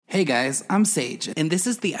Hey guys, I'm Sage, and this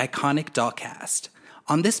is the Iconic Dollcast.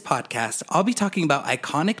 On this podcast, I'll be talking about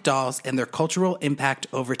iconic dolls and their cultural impact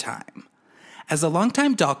over time. As a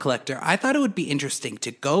longtime doll collector, I thought it would be interesting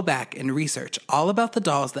to go back and research all about the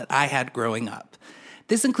dolls that I had growing up.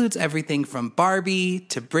 This includes everything from Barbie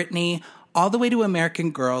to Britney, all the way to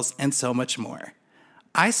American Girls, and so much more.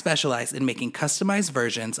 I specialize in making customized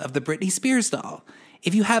versions of the Britney Spears doll.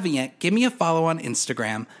 If you haven't yet, give me a follow on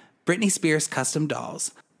Instagram, Britney Spears Custom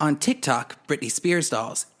Dolls, on TikTok, Britney Spears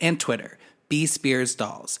Dolls, and Twitter, B Spears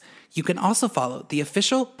Dolls. You can also follow the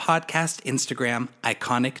official podcast Instagram,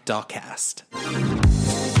 Iconic Dollcast.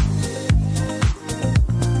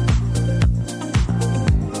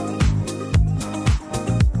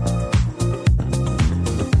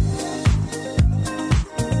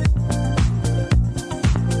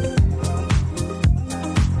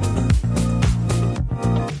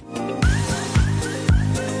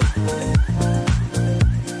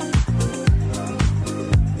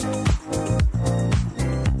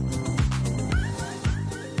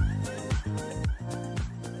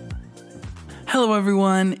 Hello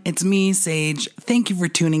everyone, it's me, Sage. Thank you for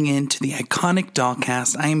tuning in to the Iconic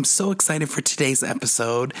Dollcast. I am so excited for today's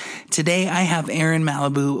episode. Today I have Aaron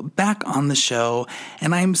Malibu back on the show,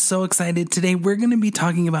 and I'm so excited. Today we're going to be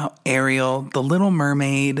talking about Ariel, the Little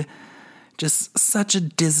Mermaid, just such a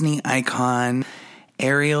Disney icon.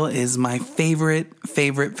 Ariel is my favorite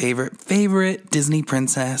Disney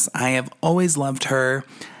princess. I have always loved her.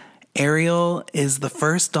 Ariel is the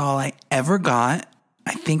first doll I ever got.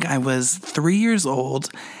 I think I was 3 years old,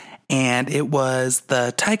 and it was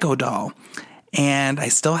the Tycho doll, and I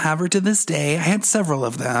still have her to this day. I had several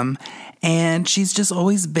of them, and she's just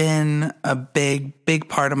always been a big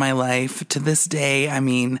part of my life. To this day, I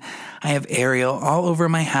mean, I have Ariel all over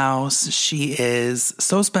my house. She is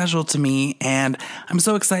so special to me, and I'm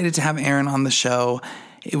so excited to have Aaron on the show.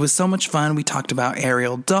 It was so much fun. We talked about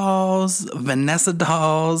Ariel dolls, Vanessa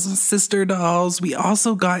dolls, sister dolls. We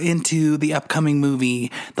also got into the upcoming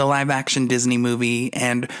movie, the live-action Disney movie,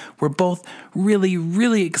 and we're both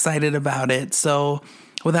really excited about it. So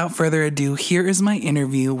without further ado, here is my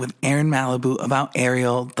interview with Aaron Malibu about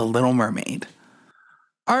Ariel, the Little Mermaid.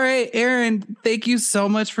 All right, Aaron, thank you so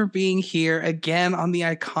much for being here again on the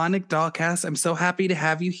Iconic Dollcast. I'm so happy to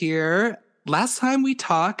have you here. Last time we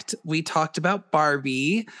talked about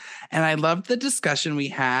Barbie, and I loved the discussion we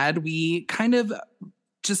had. We kind of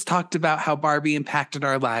just talked about how Barbie impacted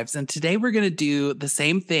our lives, and today we're going to do the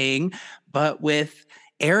same thing, but with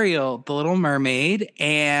Ariel, the Little Mermaid,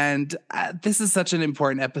 and this is such an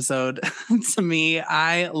important episode to me.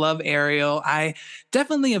 I love Ariel. I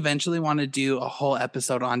definitely eventually want to do a whole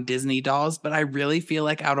episode on Disney dolls, but I really feel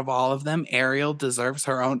like out of all of them, Ariel deserves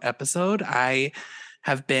her own episode. I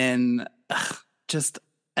have been just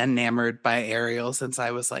enamored by Ariel since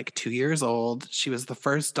I was like 2 years old. She was the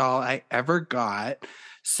first doll I ever got.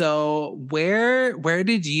 So where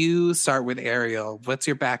did you start with Ariel? What's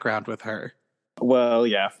your background with her? Well,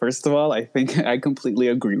 yeah, first of all, I think I completely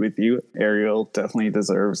agree with you. Ariel definitely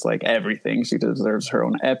deserves like everything. She deserves her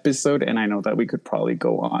own episode. And I know that we could probably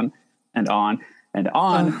go on and on and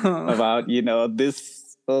on about, this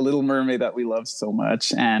Little Mermaid that we love so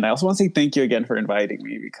much. And I also want to say thank you again for inviting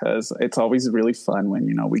me, because it's always really fun when,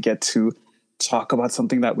 we get to talk about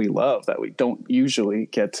something that we love that we don't usually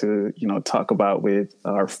get to, talk about with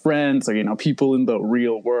our friends or, people in the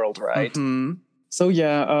real world. Right. Mm-hmm. So,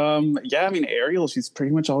 I mean, Ariel, she's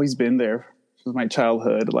pretty much always been there since my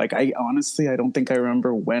childhood. Like, I don't think I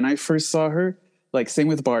remember when I first saw her. Like, same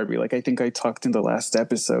with Barbie. Like, I think I talked in the last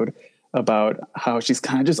episode about how she's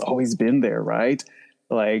kind of just always been there. Right.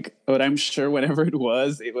 Like, but I'm sure whenever it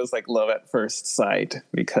was like love at first sight,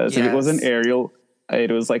 because if it wasn't Ariel,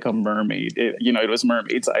 it was like a mermaid. It was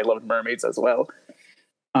mermaids. I loved mermaids as well.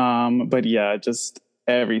 But yeah, just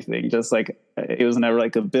everything. Just like, it was never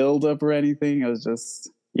like a build up or anything. It was just,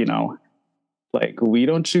 like, we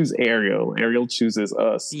don't choose Ariel. Ariel chooses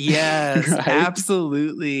us. Yes, right?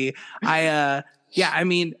 Absolutely. I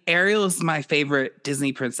mean, Ariel is my favorite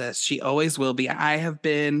Disney princess. She always will be. I have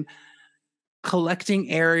been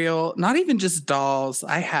collecting Ariel, not even just dolls.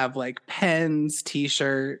 I have like pens,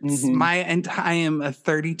 t-shirts. Mm-hmm. I am a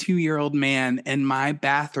 32-year-old man, and my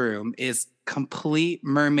bathroom is complete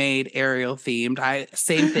mermaid Ariel themed.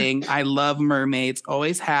 Same thing. I love mermaids,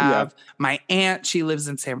 always have. Yeah. My aunt, she lives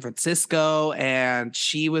in San Francisco, and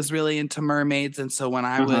she was really into mermaids. And so when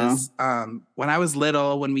I was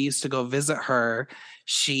little, when we used to go visit her,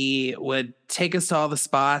 she would take us to all the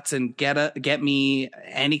spots and get me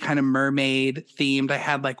any kind of mermaid themed. I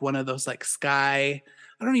had like one of those like sky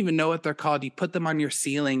I don't even know what they're called. You put them on your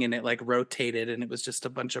ceiling and it like rotated and it was just a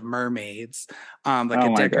bunch of mermaids, like a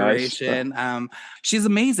Oh my gosh. decoration. She's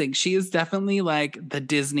amazing. She is definitely like the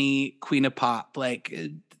Disney Queen of Pop. Like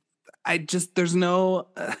I just, there's no,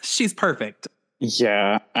 she's perfect.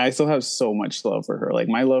 Yeah, I still have so much love for her. Like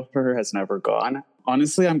my love for her has never gone.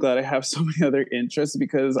 Honestly, I'm glad I have so many other interests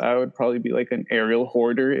because I would probably be like an Ariel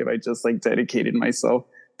hoarder if I just like dedicated myself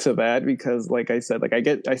to that because like I said, like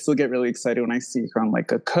I still get really excited when I see her on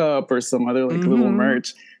like a cup or some other like little Mm-hmm.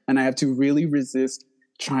 merch and I have to really resist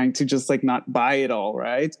trying to just like not buy it all,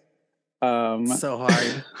 right? So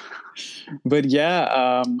hard. But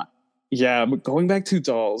yeah, but going back to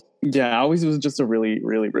dolls, yeah, I always was just a really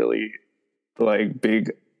like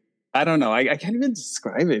big. I don't know. I can't even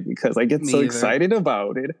describe it because I get so Me either. excited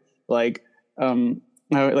about it. Like,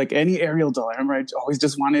 like any Ariel doll, I remember I always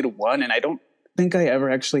just wanted one, and I don't think I ever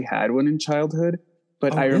actually had one in childhood.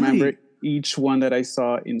 But Oh, I remember really? each one that I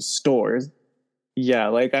saw in stores. Yeah,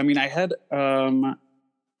 like I mean, I had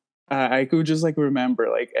I could just like remember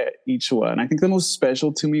like each one. I think the most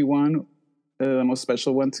special one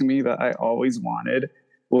to me that I always wanted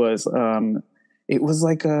was it was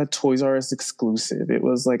like a Toys R Us exclusive. It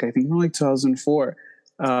was like I think from like 2004.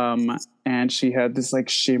 And she had this like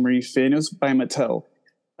shimmery fin. It was by Mattel.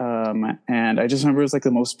 And I just remember it was like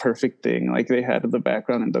the most perfect thing. Like they had the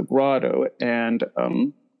background in the grotto, and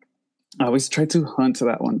I always tried to hunt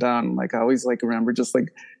that one down. Like I always like remember just like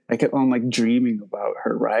I kept on like dreaming about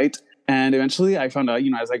her, right? And eventually I found out,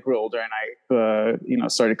 as I grew older and I,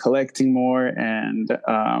 started collecting more and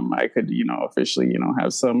I could, officially,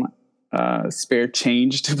 have some spare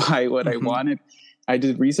change to buy what I Mm-hmm. wanted. I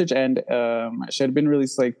did research and she had been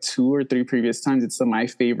released like 2 or 3 previous times. It's my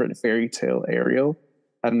favorite fairy tale Ariel.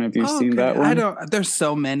 I don't know if you've seen Okay. that I one. don't, there's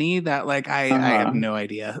so many that like I have Uh-huh. no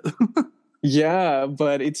idea. Yeah,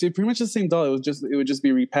 but it's pretty much the same doll. It would just be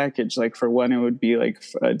repackaged. Like for one, it would be like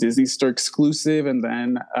a Disney Store exclusive, and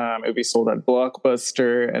then it would be sold at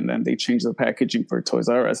Blockbuster, and then they changed the packaging for Toys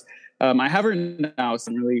R Us. I have her now,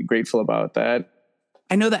 so I'm really grateful about that.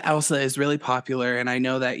 I know that Elsa is really popular, and I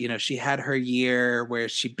know that, she had her year where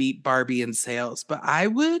she beat Barbie in sales, but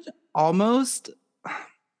almost,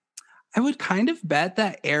 I would kind of bet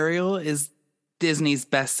that Ariel is Disney's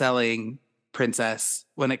best selling princess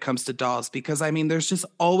when it comes to dolls because I mean there's just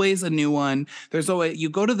always a new one. There's always you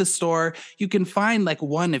go to the store, you can find like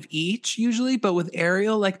one of each usually, but with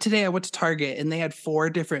Ariel, like today I went to Target and they had 4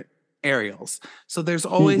 different Ariels. So there's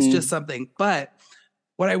always just Mm-hmm. something. But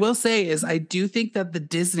what I will say is, I do think that the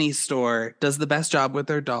Disney store does the best job with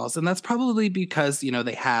their dolls. And that's probably because,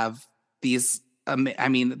 they have these. I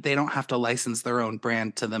mean, they don't have to license their own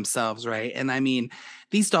brand to themselves, right? And I mean,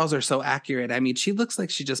 these dolls are so accurate. I mean, she looks like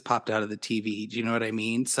she just popped out of the TV. Do you know what I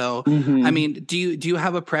mean? So, I Mm-hmm. mean, do you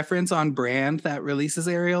have a preference on brand that releases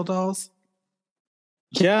Ariel dolls?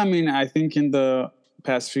 Yeah, I mean, I think in the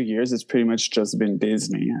past few years, it's pretty much just been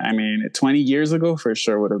Disney. I mean, 20 years ago, for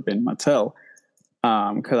sure, would have been Mattel.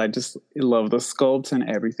 Because I just love the sculpt and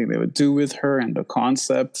everything they would do with her and the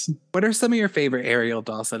concept. What are some of your favorite Ariel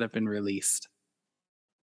dolls that have been released?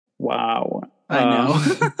 Wow. I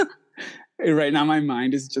know. Right now, my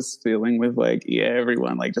mind is just filling with like, yeah,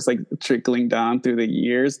 everyone, like just like trickling down through the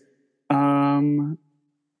years. Um,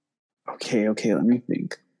 okay, let me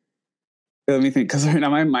think. Because right now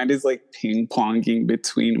my mind is like ping ponging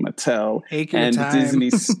between Mattel Take your and time. Disney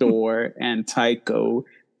Store and Tyco,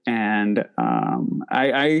 and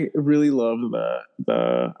I really love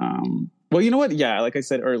the. Well, you know what? Yeah, like I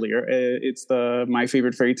said earlier, it's the my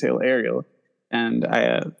favorite fairy tale Ariel, and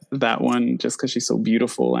I that one just because she's so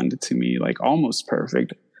beautiful and to me like almost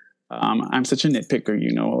perfect. I'm such a nitpicker,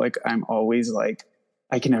 like I'm always like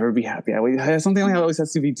I can never be happy. Something like that always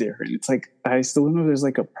has to be different. It's like I still don't know if there's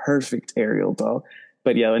like a perfect Ariel doll,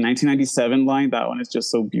 but yeah, the 1997 line, that one is just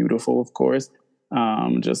so beautiful. Of course,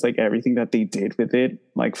 just like everything that they did with it,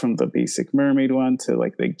 like from the basic mermaid one to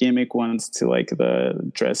like the gimmick ones to like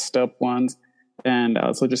the dressed up ones, and I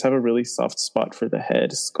also just have a really soft spot for the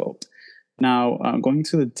head sculpt. Now, going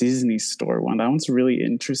to the Disney Store one, that one's really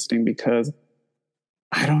interesting because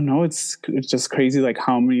I don't know. It's just crazy, like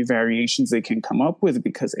how many variations they can come up with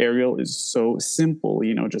because Ariel is so simple.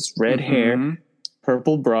 Just red hair, Mm-hmm.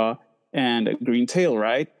 purple bra, and a green tail,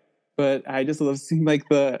 right? But I just love seeing like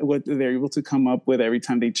what they're able to come up with every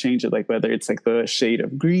time they change it, like whether it's like the shade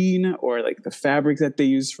of green or like the fabric that they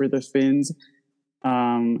use for the fins.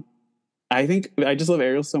 Um, I think I just love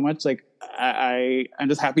Ariel so much. Like I'm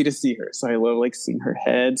just happy to see her. So I love like seeing her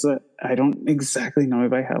heads. I don't exactly know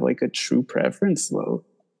if I have like a true preference though.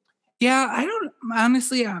 Yeah, I don't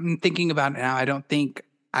honestly. I'm thinking about it now. I don't think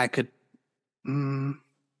I could. Mm,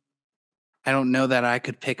 I don't know that I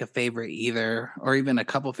could pick a favorite either, or even a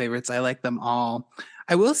couple favorites. I like them all.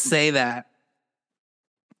 I will say that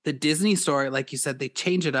the Disney store, like you said, they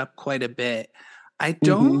change it up quite a bit. I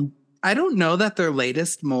don't Mm-hmm. I don't know that their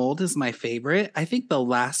latest mold is my favorite. I think the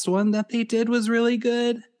last one that they did was really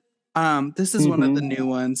good. This is one of the Mm-hmm. new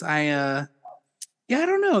ones. Yeah, I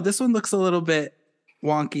don't know. This one looks a little bit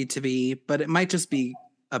wonky to me, but it might just be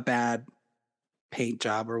a bad paint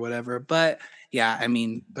job or whatever. But yeah, I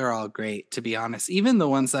mean, they're all great to be honest. Even the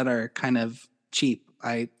ones that are kind of cheap,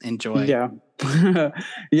 I enjoy. Yeah.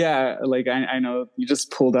 Yeah, like I know you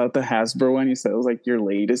just pulled out the Hasbro one. You said it was like your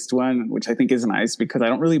latest one, which I think is nice because I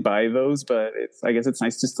don't really buy those, but I guess it's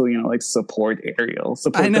nice to still, like support Ariel, I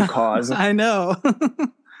support the know. cause. I know.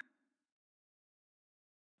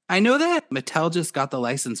 I know that Mattel just got the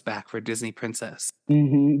license back for Disney Princess.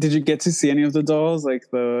 Did you get to see any of the dolls, like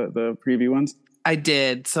the preview ones? I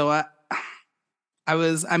did. So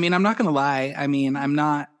I mean, I'm not going to lie. I mean, I'm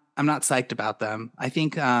not psyched about them. I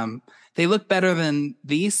think they look better than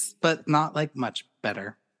these, but not like much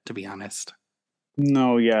better to be honest.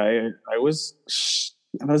 No, yeah, I was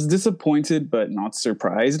disappointed but not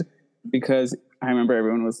surprised because I remember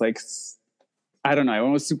everyone was like, I don't know,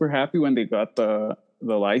 everyone was super happy when they got the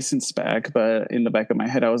license back, but in the back of my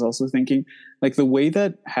head, I was also thinking like the way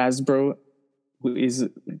that Hasbro is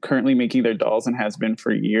currently making their dolls and has been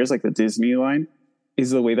for years, like the Disney line, is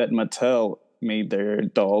the way that Mattel made their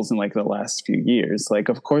dolls in like the last few years. Like,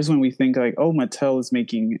 of course, when we think like, oh, Mattel is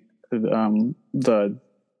making the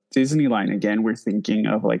Disney line again, we're thinking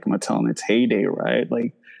of like Mattel in its heyday, right?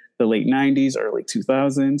 Like the late 90s, early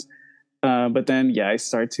 2000s. But then, yeah, I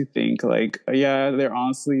start to think like, yeah, they're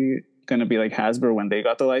honestly going to be like Hasbro when they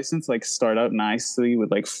got the license, like start out nicely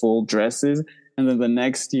with like full dresses. And then the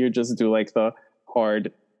next year, just do like the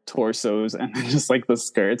hard torsos and then just like the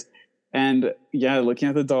skirts. And yeah, looking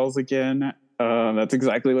at the dolls again, that's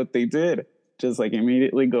exactly what they did. Just like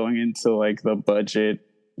immediately going into like the budget,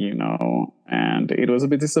 and it was a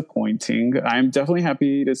bit disappointing. I'm definitely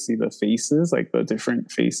happy to see the faces, like the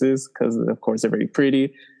different faces, because of course they're very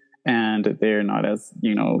pretty and they're not as,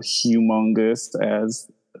 humongous as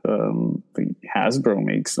the Hasbro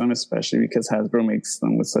makes them, especially because Hasbro makes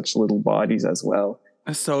them with such little bodies as well.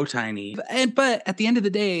 So tiny. But at the end of the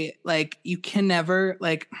day, like you can never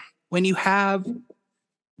like when you have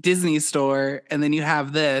Disney store and then you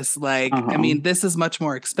have this, like I Uh-huh. mean, this is much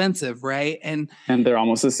more expensive, right? And they're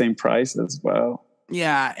almost the same price as well.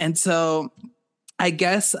 Yeah, and so I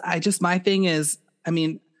guess I just my thing is, I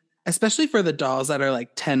mean, especially for the dolls that are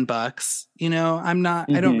like $10, I don't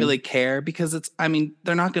Mm-hmm. really care because I mean,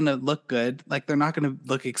 they're not going to look good. Like they're not going to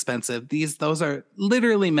look expensive. Those are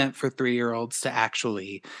literally meant for 3-year-olds to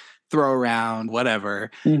actually throw around,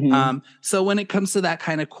 whatever. Mm-hmm. So when it comes to that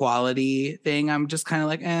kind of quality thing, I'm just kind of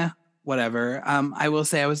like, whatever. I will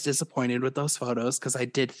say I was disappointed with those photos because I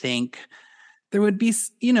did think there would be,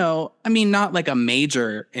 I mean, not like a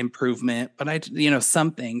major improvement, but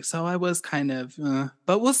something. So I was kind of,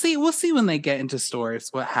 but we'll see. We'll see when they get into stores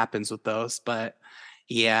what happens with those. But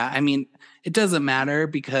yeah, I mean, it doesn't matter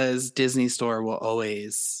because Disney Store will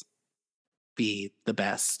always be the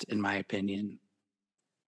best, in my opinion.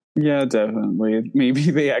 Yeah, definitely.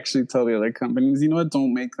 Maybe they actually tell the other companies, you know what,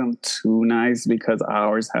 don't make them too nice because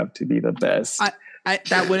ours have to be the best. I,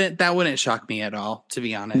 that wouldn't shock me at all, to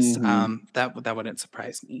be honest. Mm-hmm. That wouldn't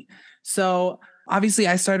surprise me. So obviously,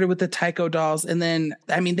 I started with the Tycho dolls, and then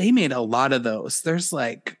I mean, they made a lot of those. There's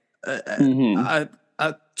like Mm-hmm.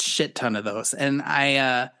 a shit ton of those, and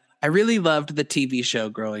I really loved the TV show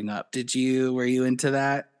growing up. Were you into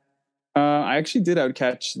that? I actually did. I would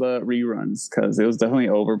catch the reruns because it was definitely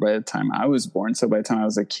over by the time I was born. So by the time I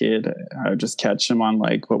was a kid, I would just catch them on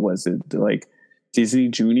like what was it, like Disney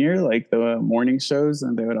Junior, like the morning shows,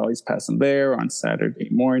 and they would always pass them there on Saturday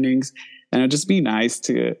mornings. And it'd just be nice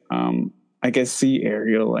to, I guess, see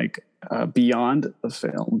Ariel like beyond the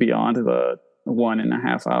film, beyond the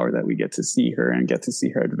 1.5 hour that we get to see her and get to see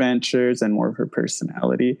her adventures and more of her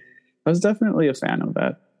personality. I was definitely a fan of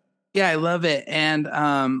that. Yeah, I love it. And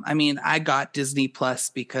I mean, I got Disney Plus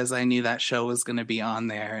because I knew that show was going to be on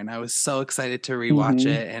there and I was so excited to rewatch Mm-hmm.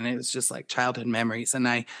 it and it was just like childhood memories and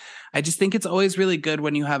I just think it's always really good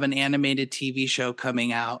when you have an animated TV show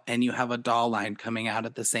coming out and you have a doll line coming out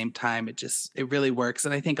at the same time. It really works.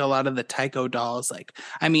 And I think a lot of the Tycho dolls like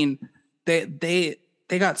I mean, they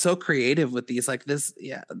got so creative with these like this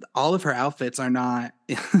yeah, all of her outfits are not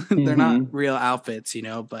they're not Mm-hmm. real outfits,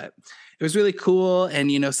 but it was really cool.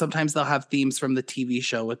 And, sometimes they'll have themes from the TV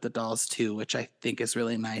show with the dolls too, which I think is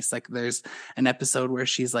really nice. Like there's an episode where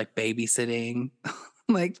she's like babysitting.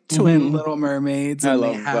 like twin Mhm. Little Mermaids, I and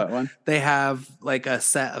love that one. they have like a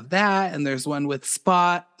set of that, and there's one with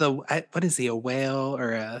Spot. What is he, a whale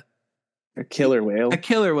or A killer a whale.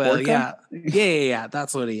 killer whale? Orca? Yeah, yeah.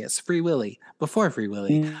 That's what he is. Free Willy before Free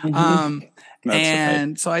Willy. Mhm. Um, That's right.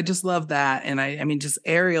 and so I just love that, and I mean, just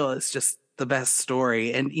Ariel is just the best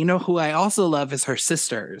story. And you know who I also love is her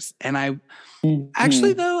sisters. And I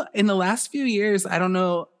actually, Mhm. though, in the last few years, I don't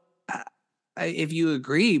know if you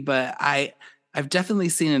agree, but I've definitely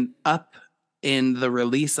seen an up in the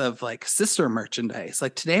release of like sister merchandise.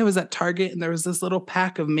 Like today I was at Target and there was this little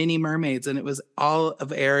pack of mini mermaids and it was all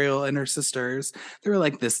of Ariel and her sisters. They were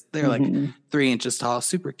like Mhm. 3 inches tall,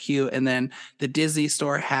 super cute. And then the Disney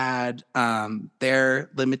store had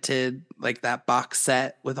their limited like that box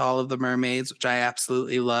set with all of the mermaids, which I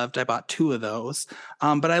absolutely loved. I bought 2 of those.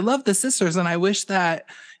 But I love the sisters and I wish that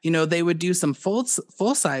they would do some full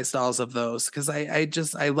size dolls of those because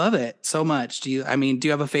I love it so much. Do you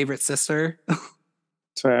have a favorite sister?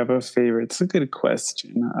 So I have a favorite. It's a good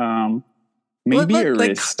question. Like, Maybe like,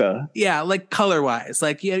 like, Arista, yeah, like color wise.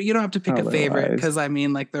 Like, yeah, you don't have to pick a color favorite wise. because I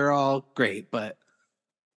mean, like, they're all great, but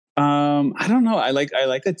I don't know. I like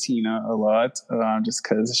Atina a lot, just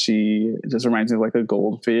because she just reminds me of like a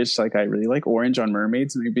goldfish. Like I really like orange on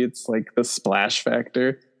mermaids. Maybe it's like the splash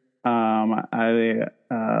factor. I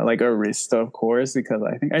like Arista, of course, because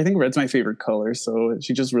I think red's my favorite color, so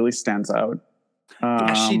she just really stands out.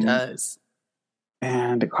 yeah, she Um, does.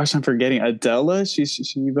 and gosh, I'm forgetting Adela. She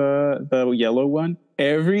the yellow one.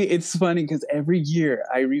 It's funny because every year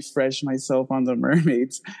I refresh myself on the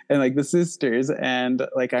mermaids and like the sisters, and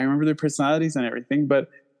like I remember their personalities and everything. But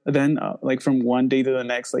then, like from one day to the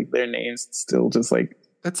next, like their names still just like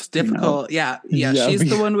That's you know, difficult. Yeah, yeah. yeah. She's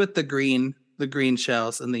the one with the green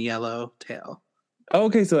shells and the yellow tail.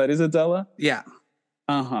 Okay, so that is Adela. Yeah,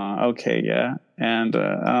 Okay, yeah, and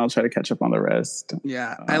I'll try to catch up on the rest.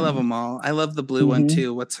 yeah. I love Um, them all. I love the blue one mhm.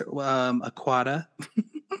 too. What's her? Aquata.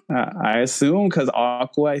 I assume because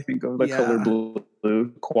aqua, I think of the color Yeah.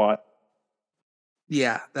 blue. Quad.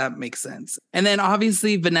 Yeah, that makes sense. And then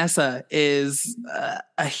obviously Vanessa is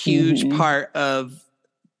a huge Mm-hmm. part of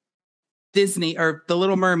Disney or The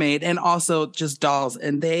Little Mermaid and also just dolls.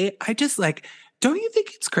 And I just like, don't you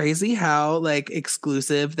think it's crazy how like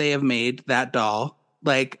exclusive they have made that doll?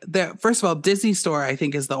 Like, first of all, Disney Store, I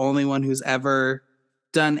think, is the only one who's ever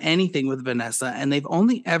done anything with Vanessa. And they've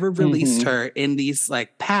only ever released Mm-hmm. her in these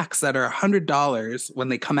like packs that are $100 when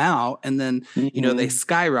they come out. And then, they Mm-hmm.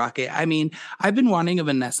 skyrocket. I mean, I've been wanting a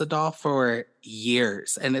Vanessa doll for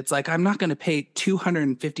years. And it's like, I'm not going to pay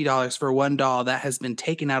 $250 for one doll that has been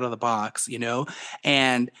taken out of the box.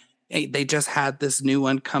 And they just had this new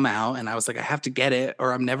one come out. And I was like, I have to get it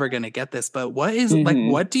or I'm never going to get this. But Mm-hmm.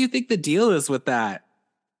 what do you think the deal is with that?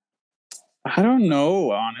 I don't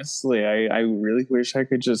know, honestly. I really wish I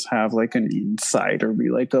could just have like an insight or be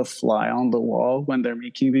like a fly on the wall when they're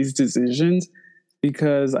making these decisions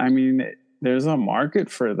because I mean, there's a market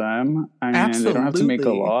for them. I mean, they don't have to make a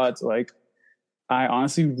Absolutely. lot. Like, I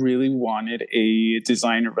honestly really wanted a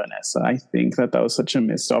designer Vanessa. I think that was such a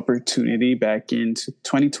missed opportunity back in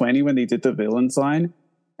 2020 when they did the villains line.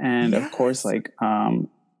 And of course, Yes. like,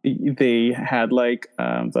 they had like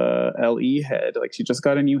the LE head. Like she just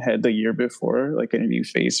got a new head the year before, like a new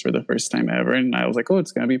face for the first time ever. And I was like, oh,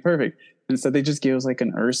 it's gonna be perfect. Instead, they just gave us like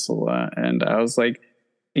an Ursula, and I was like,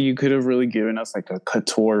 you could have really given us like a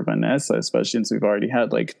couture Vanessa, especially since we've already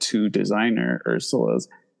had like 2 designer Ursulas,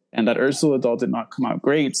 and that Ursula doll did not come out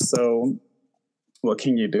great. So what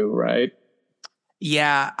can you do, right?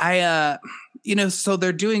 Yeah, so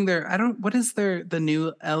they're doing I don't what is the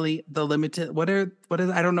new Ellie the limited what is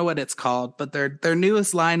I don't know what it's called, but their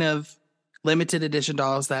newest line of limited edition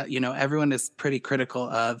dolls that, everyone is pretty critical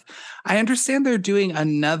of. I understand they're doing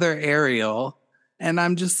another Ariel, and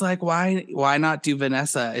I'm just like, why not do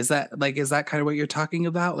Vanessa? Is that kind of what you're talking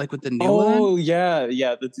about? Like with the new one? Oh yeah,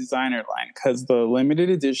 yeah, the designer line, because the limited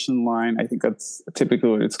edition line, I think that's typically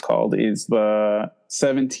what it's called, is the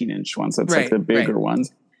 17-inch ones. That's like Right, the right. bigger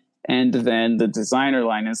ones. And then the designer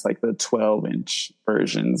line is like the 12-inch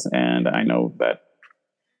versions. And I know that,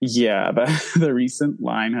 yeah, the recent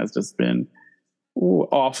line has just been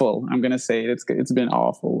awful. I'm gonna say it's been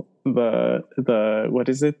awful. The what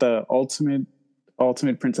is it? The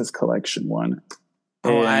ultimate Princess Collection one.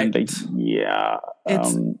 Oh, I And yeah,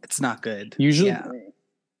 it's um, it's not good. usually, Yeah.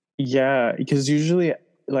 yeah, because usually,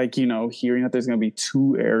 like, hearing that there's going to be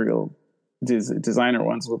 2 Ariel designer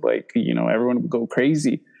ones would, like, everyone would go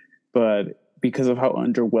crazy. But because of how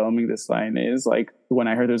underwhelming this line is, like, when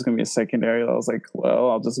I heard there's going to be a second Ariel, I was like, well,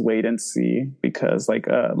 I'll just wait and see. Because, like,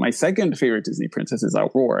 my second favorite Disney princess is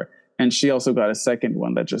Aurora. And she also got a second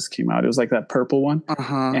one that just came out. It was like that purple one.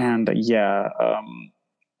 Uh-huh. And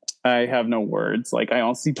I have no words. Like, I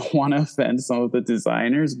honestly don't want to offend some of the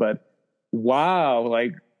designers, but wow,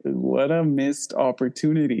 like, what a missed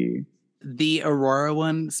opportunity. The Aurora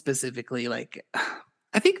one specifically, like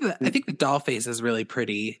I think the doll face is really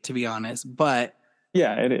pretty, to be honest. But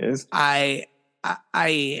Yeah, it is. I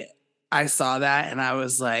I I saw that and I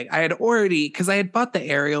was like, I had already because I had bought the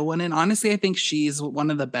Ariel one, and honestly, I think she's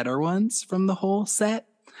one of the better ones from the whole set.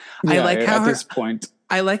 I Yeah, like how at her this point,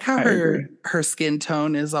 I like how I agree. her skin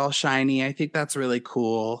tone is all shiny. I think that's really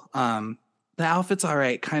cool. The outfit's all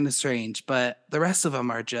right, kind of strange, but the rest of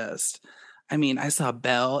them are just. I mean, I saw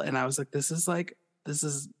Belle, and I was like, this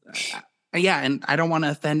is, yeah. And I don't want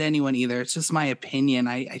to offend anyone either. It's just my opinion.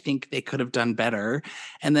 I think they could have done better.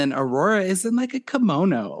 And then Aurora is in like a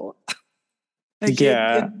kimono. Like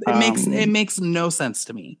Yeah, it makes no sense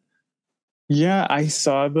to me. yeah, I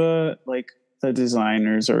saw the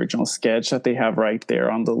designer's original sketch that they have right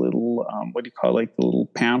there on the little what do you call it, like the little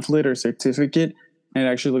pamphlet or certificate, and it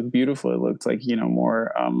actually looked beautiful. It looked like,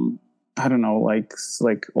 more I don't know, like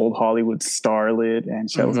old Hollywood starlet,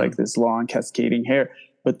 and she has Mm-hmm. like this long cascading hair.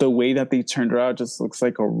 But the way that they turned her out just looks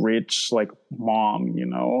like a rich like mom,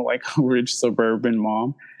 like a rich suburban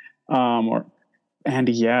mom. Or and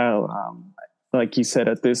yeah, like you said,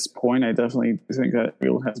 at this point, I definitely think that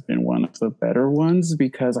Ariel has been one of the better ones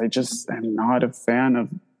because I just am not a fan of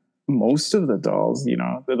most of the dolls.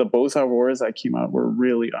 The both Auroras that came out were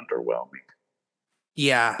really underwhelming.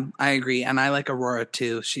 Yeah, I agree. And I like Aurora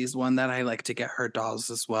too. She's one that I like to get her dolls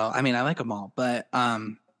as well. I mean, I like them all, but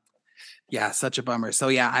yeah, such a bummer. So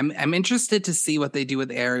yeah, I'm interested to see what they do with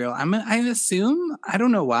Ariel. I assume, I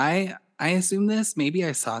don't know why I assume this. Maybe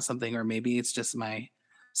I saw something or maybe it's just my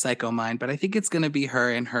psycho mind, but I think it's going to be her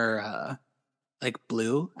in her like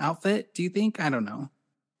blue outfit. Do you think? I don't know.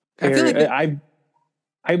 I feel like Ariel,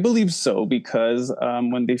 I believe so because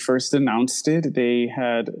when they first announced it, they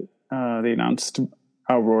announced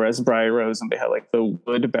Aurora as Briar Rose, and they had like the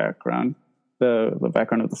wood background, the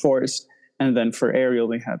background of the forest, and then for Ariel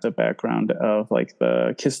they had the background of like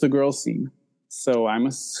the Kiss the Girl scene. So I'm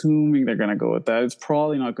assuming they're gonna go with that. It's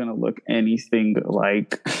probably not gonna look anything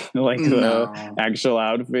like like the no. actual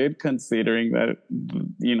outfit, considering that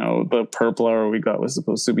the purple Aurora we got was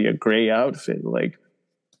supposed to be a gray outfit. Like,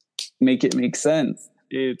 make it make sense.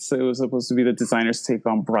 It was supposed to be the designer's take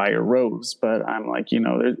on Briar Rose, but I'm like,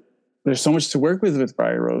 there's so much to work with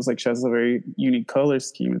Briar Rose. Like, she has a very unique color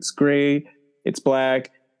scheme. It's gray, it's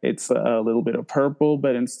black, it's a little bit of purple,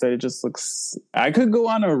 but instead it just looks. I could go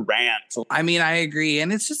on a rant. I mean, I agree.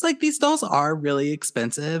 And it's just like these dolls are really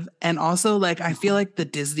expensive. And also, like, I feel like the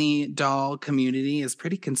Disney doll community is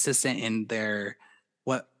pretty consistent in their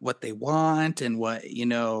what they want and what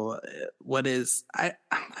is I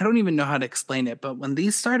don't even know how to explain it, but when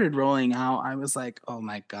these started rolling out, I was like, oh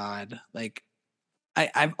my God. Like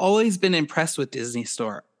I've always been impressed with Disney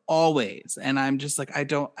Store. Always. And I'm just like, I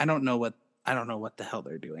don't know what the hell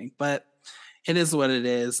they're doing, but it is what it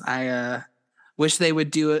is. I wish they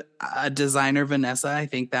would do a designer Vanessa. I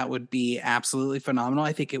think that would be absolutely phenomenal.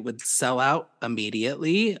 I think it would sell out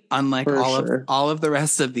immediately, unlike For sure. all of the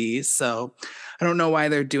rest of these. So I don't know why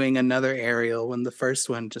they're doing another Ariel when the first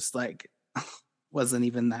one just like wasn't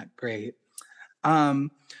even that great. Um,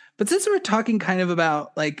 but since we're talking kind of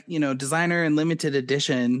about like, designer and limited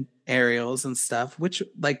edition Ariels and stuff, which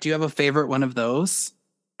like do you have a favorite one of those?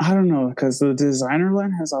 I don't know, because the designer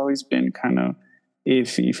line has always been kind of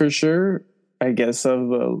iffy for sure. I guess of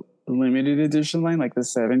the limited edition line, like the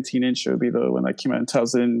 17-inch would be the one that came out in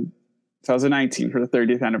 2019 for the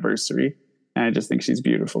 30th anniversary. And I just think she's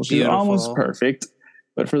beautiful. She's almost Beautiful. perfect,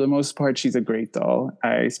 but for the most part, she's a great doll.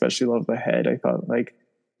 I especially love the head. I thought, like,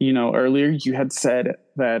 earlier you had said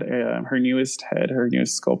that her newest head, her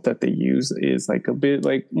newest sculpt that they use is like a bit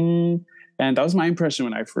like, and that was my impression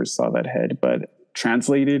when I first saw that head. But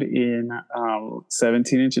translated in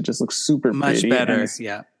 17-inch, it just looks super Much pretty. better. And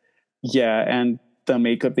Yeah. yeah, and the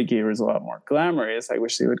makeup they gave her is a lot more glamorous. I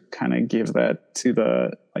wish they would kind of give that to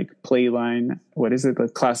the like play line. What is it? The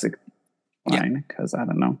classic Yeah. line? Because I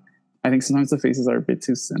don't know. I think sometimes the faces are a bit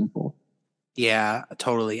too simple. Yeah,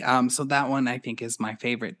 totally. So that one I think is my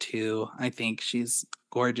favorite too. I think she's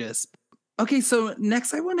gorgeous. Okay, so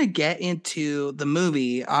next I want to get into the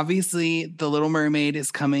movie. Obviously, The Little Mermaid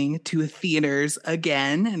is coming to theaters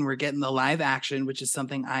again, and we're getting the live action, which is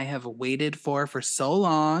something I have waited for so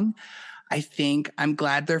long. I think I'm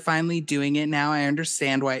glad they're finally doing it now. I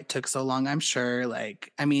understand why it took so long, I'm sure.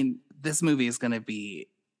 Like, I mean, this movie is going to be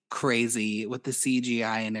crazy with the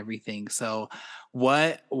CGI and everything. So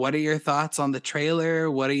what are your thoughts on the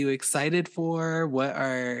trailer? What are you excited for? What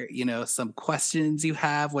are, some questions you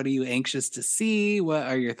have? What are you anxious to see? What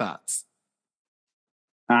are your thoughts?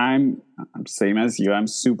 I'm same as you. I'm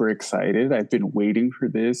super excited. I've been waiting for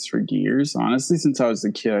this for years. Honestly, since I was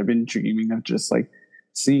a kid, I've been dreaming of just like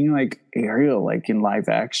seeing like Ariel like in live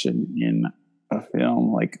action in a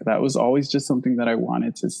film. Like that was always just something that I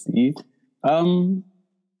wanted to see. Um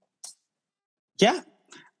yeah.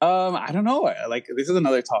 I don't know. Like this is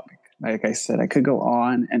another topic. Like I said, I could go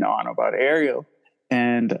on and on about Ariel.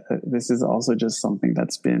 And this is also just something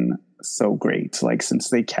that's been so great. Like since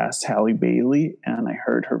they cast Halle Bailey and I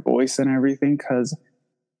heard her voice and everything, because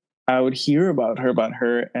I would hear about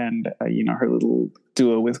her and her little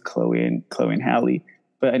duo with Chloe and Halle,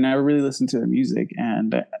 but I never really listened to the music.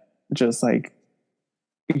 And just like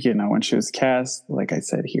when she was cast, like I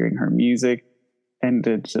said, hearing her music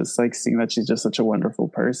and just like seeing that she's just such a wonderful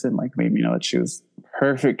person, like made me know that she was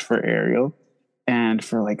perfect for Ariel. And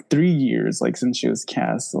for like 3 years, like since she was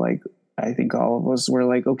cast, like I think all of us were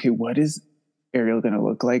like, okay, what is Ariel going to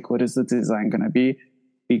look like? What is the design going to be?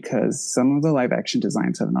 Because some of the live action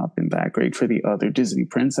designs have not been that great for the other Disney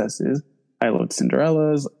princesses. I loved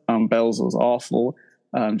Cinderella's. Belle's was awful.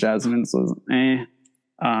 Jasmine's was eh.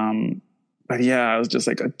 But yeah, I was just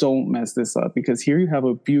like, don't mess this up, because here you have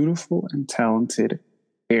a beautiful and talented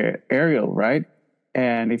Ariel, right?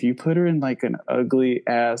 And if you put her in like an ugly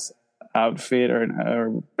ass outfit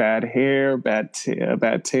or bad hair, bad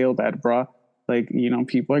tail, bad bra, like,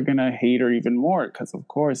 people are gonna hate her even more, because of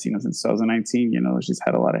course, since 2019, she's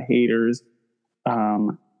had a lot of haters.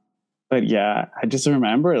 Um, but yeah, I just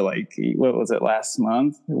remember, like, what was it, last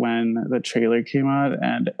month when the trailer came out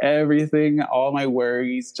and everything, all my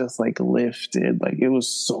worries just like lifted. Like it was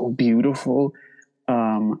so beautiful.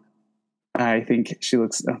 Um, I think she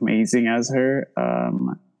looks amazing as her.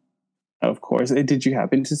 Of course. Did you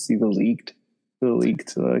happen to see the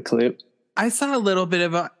leaked clip? I saw a little bit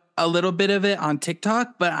of it on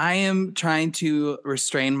TikTok, but I am trying to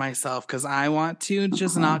restrain myself because I want to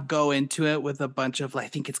just not go into it with a bunch of like, I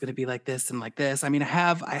think it's going to be like this and like this. I mean, I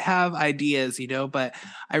have ideas, but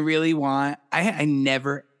I really want. I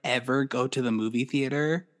never ever go to the movie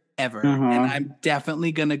theater ever, and Uh-huh. I'm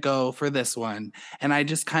definitely gonna go for this one. And I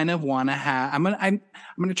just kind of want to have. I'm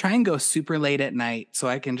gonna try and go super late at night so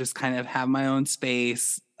I can just kind of have my own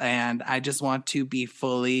space, and I just want to be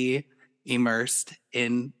fully immersed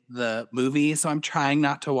in the movie. So I'm trying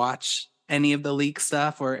not to watch any of the leak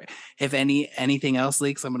stuff, or if anything else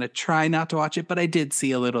leaks, I'm going to try not to watch it. But I did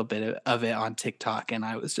see a little bit of it on TikTok, and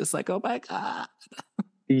I was just like, oh my God.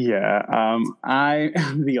 Yeah, I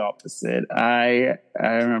am the opposite. I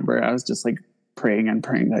remember I was just like praying and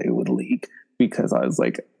praying that it would leak, because I was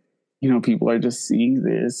like, people are just seeing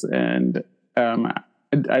this, and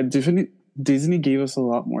I definitely Disney gave us a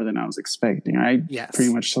lot more than I was expecting. I pretty Yes.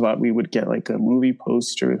 much thought we would get like a movie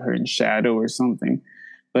poster with her in shadow or something,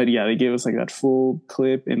 but yeah, they gave us like that full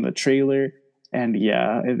clip in the trailer, and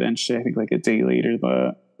yeah, eventually I think like a day later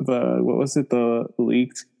the what was it, the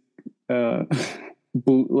leaked uh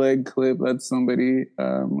bootleg clip that somebody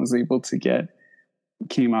was able to get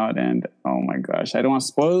came out, and oh my gosh, I don't want to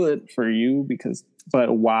spoil it for you, but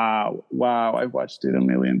wow, I've watched it a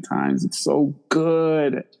million times. It's so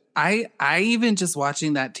good. I even just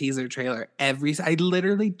watching that teaser trailer I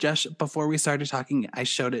literally just before we started talking, I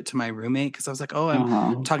showed it to my roommate because I was like, oh, I'm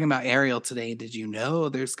Uh-huh. talking about Ariel today. Did you know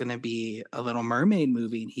there's going to be a Little Mermaid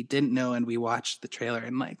movie? And he didn't know. And we watched the trailer,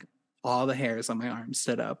 and like all the hairs on my arm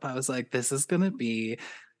stood up. I was like, this is going to be,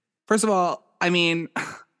 first of all, I mean,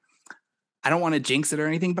 I don't want to jinx it or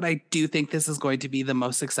anything, but I do think this is going to be the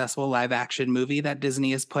most successful live action movie that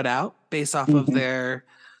Disney has put out based off of Hmm. their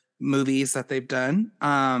movies that they've done.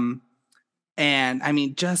 And I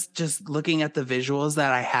mean, just looking at the visuals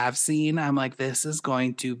that I have seen, I'm like, this is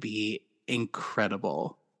going to be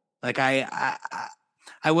incredible. Like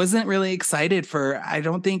I wasn't really excited for. I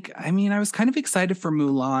don't think. I mean, I was kind of excited for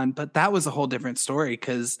Mulan, but that was a whole different story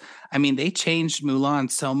because I mean, they changed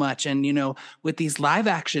Mulan so much, and with these live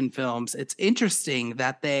action films, it's interesting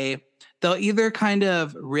that they'll either kind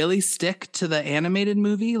of really stick to the animated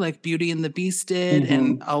movie like Beauty and the Beast did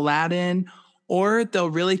and Hmm. Aladdin, or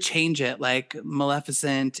they'll really change it like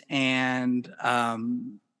Maleficent and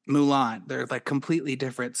Mulan. They're like completely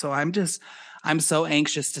different. So I'm so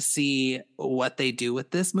anxious to see what they do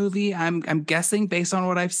with this movie. I'm guessing based on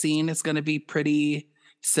what I've seen, it's going to be pretty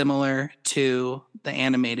similar to the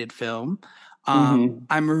animated film. Hmm.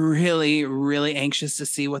 I'm really, really anxious to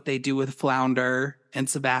see what they do with Flounder and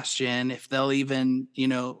Sebastian. If they'll even,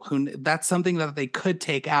 that's something that they could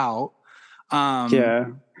take out. Um, Yeah.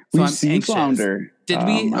 So We've I'm seen anxious. Flounder. Did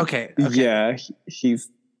we? Okay. Okay. Yeah, he's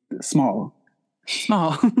small.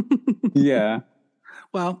 Small. Yeah.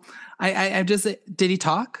 Well, I just, did he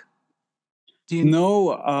talk? Do you?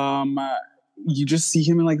 No, you just see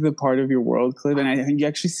him in like the part of your world clip, and I think you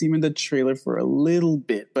actually see him in the trailer for a little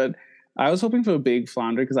bit. But I was hoping for a big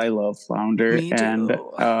Flounder because I love Flounder, Me and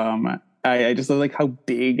too. I just love like how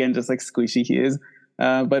big and just like squishy he is.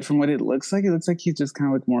 But from what it looks like he's just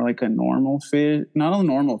kind of like more like a normal fish, not a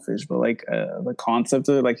normal fish, but like the concept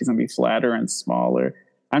of it, like he's gonna be flatter and smaller.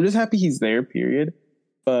 I'm just happy he's there, period.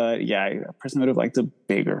 But yeah, I personally would have liked a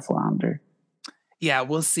bigger Flounder. Yeah,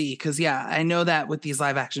 we'll see. Because, yeah, I know that with these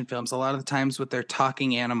live action films, a lot of the times with their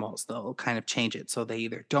talking animals, they'll kind of change it. So they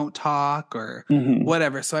either don't talk or Mm-hmm.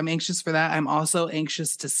 whatever. So I'm anxious for that. I'm also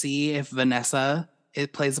anxious to see if Vanessa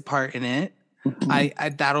it plays a part in it. Mm-hmm. I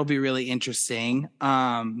that'll be really interesting.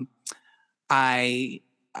 I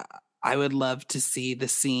I would love to see the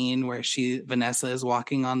scene where Vanessa is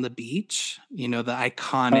walking on the beach. You know, the Oh,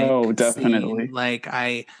 iconic scene. definitely. Like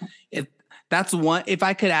if that's one, if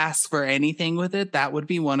I could ask for anything with it, that would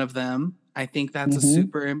be one of them. I think that's a Mm-hmm.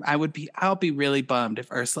 super. I'll be really bummed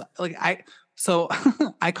if Ursula, like so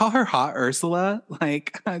I call her hot Ursula. Yeah,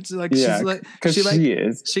 because she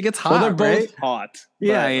is. she gets Well, they're hot, right? both hot,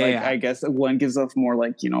 Yeah, but yeah, like yeah. I guess one gives off more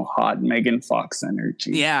like hot Megan Fox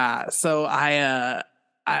energy. Yeah, so I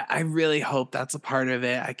really hope that's a part of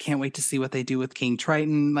it. I can't wait to see what they do with King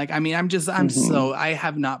Triton. Like, I mean, Mm-hmm. I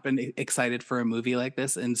have not been excited for a movie like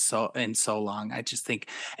this in so long. I just think,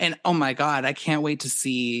 and oh my God, I can't wait to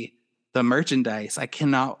see the merchandise.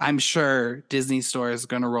 I'm sure Disney Store is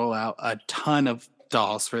going to roll out a ton of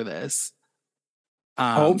dolls for this.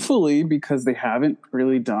 Um, Hopefully, because they haven't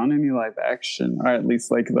really done any live action, or at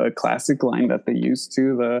least like the classic line that they used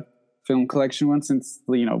to the film collection one, since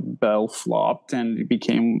Belle flopped and it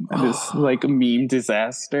became this like meme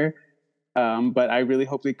disaster. But I really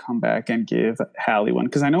hope they come back and give Hallie one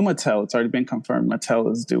because I know Mattel. It's already been confirmed.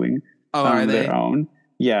 Mattel is doing oh, are their they? own.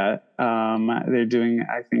 Yeah, they're doing.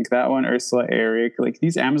 I think that one. Ursula, Eric. Like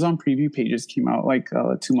these Amazon preview pages came out like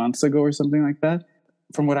 2 months ago or something like that.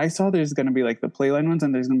 From what I saw, there's going to be like the playline ones,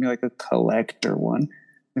 and there's going to be like a collector one.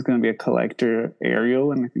 There's going to be a collector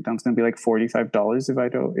Ariel, and I think that's going to be like $45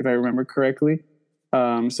 if I remember correctly.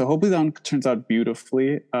 So hopefully that one turns out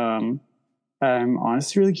beautifully. I'm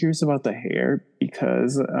honestly really curious about the hair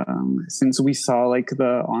because since we saw like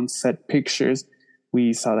the on-set pictures,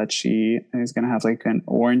 we saw that she is gonna have like an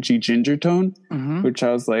orangey ginger tone, Mm-hmm. which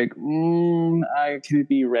I was like, can it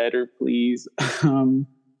be redder, please?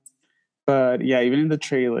 But yeah, even in the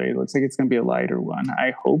trailer, it looks like it's gonna be a lighter one.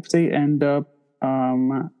 I hope they end up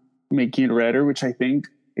making it redder, which I think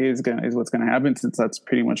is what's gonna happen since that's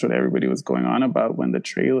pretty much what everybody was going on about when the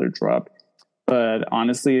trailer dropped. But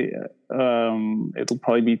honestly, it'll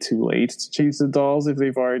probably be too late to change the dolls if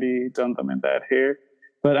they've already done them in that hair.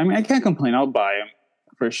 But I mean, I can't complain. I'll buy them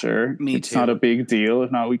for sure. Me It's not a too. big deal.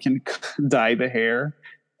 If not, we can dye the hair.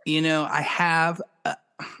 I have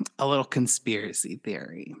a little conspiracy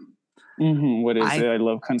theory. Mm-hmm. What is I it? I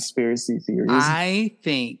love conspiracy theories. I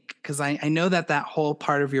think because I know that whole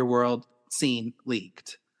part of your world scene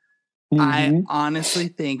leaked. I Mm-hmm. honestly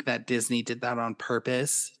think that Disney did that on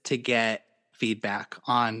purpose to get feedback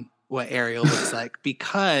on what Ariel looks like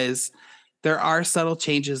because there are subtle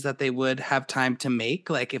changes that they would have time to make.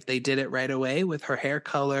 Like if they did it right away with her hair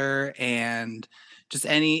color and just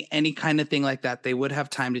any kind of thing like that, they would have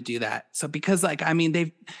time to do that. So because like I mean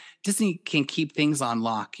they've Disney can keep things on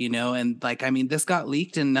lock, and like I mean this got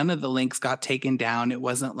leaked and none of the links got taken down. It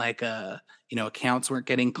wasn't like accounts weren't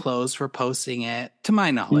getting closed for posting it, to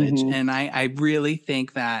my knowledge. Mm-hmm. And I really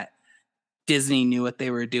think that Disney knew what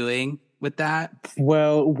they were doing with that.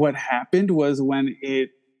 Well, what happened was when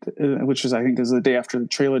which was I think is the day after the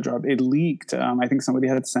trailer dropped, it leaked. I think somebody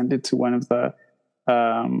had sent it to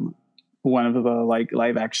um, one of the like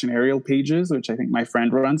live action Ariel pages, which I think my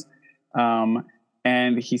friend runs.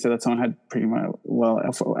 And he said that someone had pretty much, well,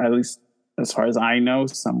 at least as far as I know,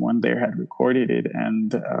 someone there had recorded it,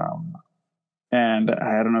 and I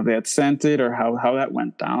don't know if they had sent it or how that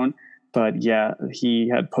went down. But yeah, he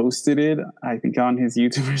had posted it, I think, on his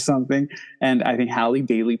YouTube or something. And I think Halle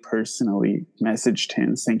Bailey personally messaged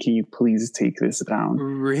him saying, "Can you please take this down?"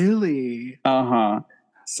 Really? Uh huh.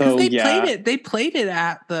 Because So yeah, they played it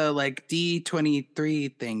at the like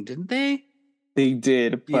D23 thing, didn't they? they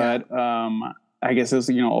did, Yeah. but I guess it was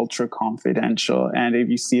ultra confidential. And if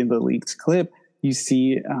you see in the leaked clip, you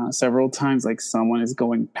see several times like someone is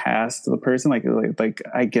going past the person, like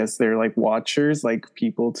I guess they're like watchers, like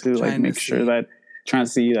people to like Trying to make sure see. that trying to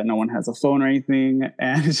see that no one has a phone or anything.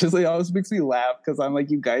 And it's just like always makes me laugh because I'm like,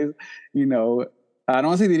 you guys, you know, I don't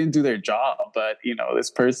want to say they didn't do their job, but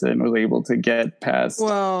this person was able to get past.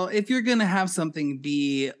 Well, if you're going to have something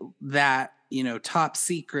be that, top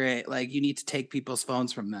secret, like you need to take people's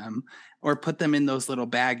phones from them or put them in those little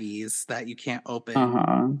baggies that you can't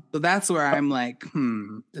open. So that's where I'm like,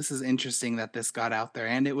 this is interesting that this got out there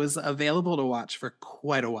and it was available to watch for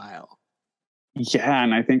quite a while. Yeah,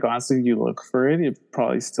 and I think honestly, if you look for it, it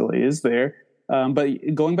probably still is there. But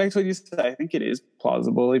going back to what you said, I think it is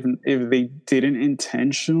plausible. Even if they didn't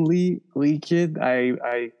intentionally leak it,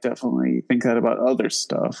 I definitely think that about other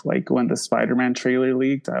stuff. Like when the Spider-Man trailer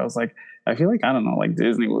leaked, I was like, I feel like, I don't know, like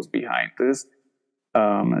Disney was behind this.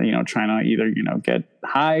 Trying to either, get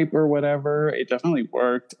hype or whatever. It definitely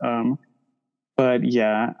worked. But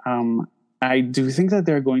yeah, I do think that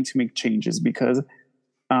they're going to make changes because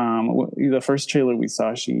the first trailer we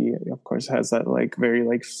saw, she of course has that like very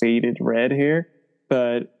like faded red hair,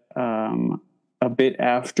 but a bit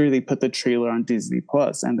after they put the trailer on Disney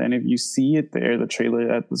Plus, and then if you see it there, the trailer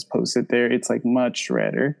that was posted there, it's like much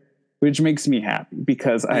redder, which makes me happy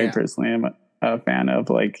because I personally am a fan of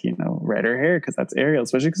like redder hair because that's Ariel,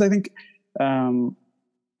 especially because I think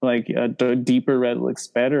like a deeper red looks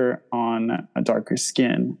better on a darker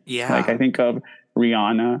skin. Yeah, like I think of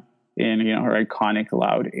Rihanna in her iconic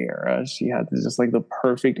loud era. She had just like the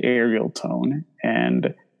perfect Ariel tone,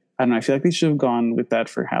 and I don't know, I feel like they should have gone with that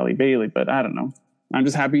for Halle Bailey, but I don't know. I'm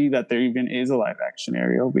just happy that there even is a live action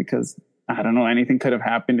Ariel because I don't know, anything could have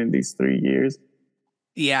happened in these 3 years.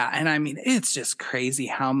 Yeah, and I mean, it's just crazy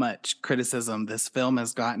how much criticism this film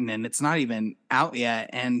has gotten, and it's not even out yet.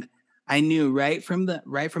 And I knew right from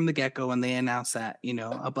the get-go when they announced that,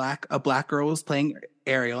 a black girl was playing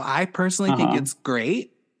Ariel. I personally think it's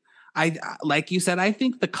great. I like you said, I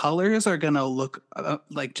think the colors are gonna look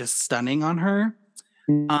like just stunning on her.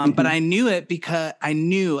 But I knew it because I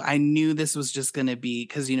knew this was just gonna be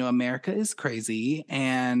because America is crazy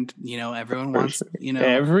and everyone wants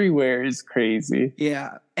everywhere is crazy.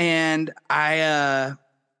 Yeah, and I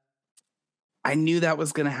knew that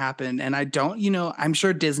was gonna happen, and I don't I'm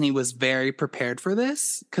sure Disney was very prepared for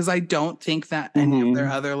this because I don't think that any of their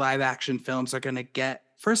other live action films are gonna get,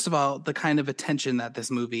 first of all, the kind of attention that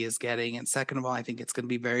this movie is getting. And second of all, I think it's going to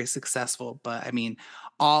be very successful. But I mean,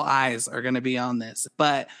 all eyes are going to be on this.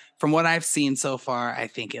 But from what I've seen so far, I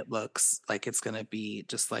think it looks like it's going to be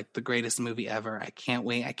just like the greatest movie ever. I can't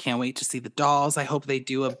wait. I can't wait to see the dolls. I hope they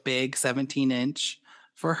do a big 17-inch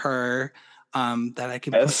for her that I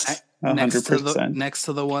can put next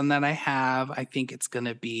to the one that I have. I think it's going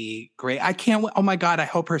to be great. I can't wait. Oh my God. I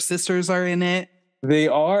hope her sisters are in it. They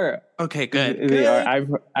are. Okay, good. They are.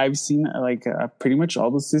 I've seen like pretty much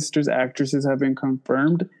all the sisters actresses have been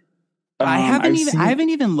confirmed. I haven't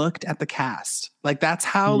even looked at the cast. Like that's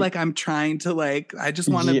how like I'm trying to like I just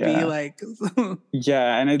want to be like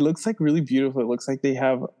yeah, and it looks like really beautiful. It looks like they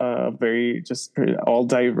have very just all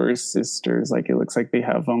diverse sisters. Like it looks like they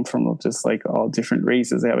have them from just like all different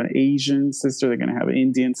races. They have an Asian sister, they're gonna have an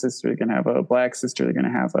Indian sister, they're gonna have a black sister, they're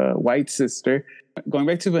gonna have a white sister. Going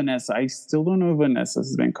back to Vanessa, I still don't know if Vanessa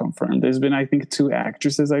has been confirmed. There's been, I think, 2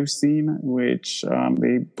 actresses I've seen, which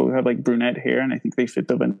they both have like brunette hair, and I think they fit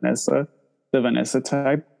the Vanessa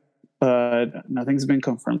type. But nothing's been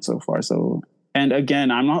confirmed so far. So, and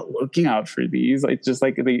again, I'm not looking out for these. It's just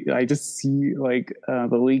like I just see like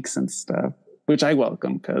the leaks and stuff, which I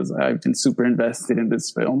welcome because I've been super invested in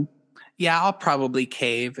this film. Yeah, I'll probably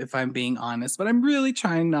cave if I'm being honest, but I'm really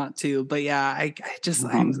trying not to. But yeah, I just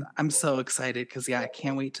I'm so excited because I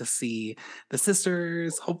can't wait to see the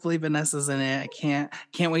sisters. Hopefully Vanessa's in it. I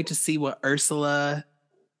can't wait to see what Ursula,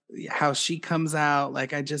 how she comes out.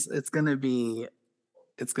 Like it's gonna be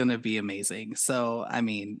amazing. So I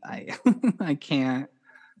mean, I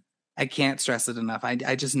can't stress it enough.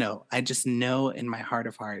 I just know in my heart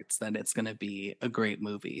of hearts that it's going to be a great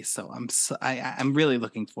movie. So I'm really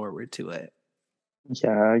looking forward to it.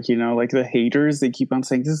 Yeah, like the haters, they keep on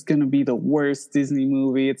saying this is going to be the worst Disney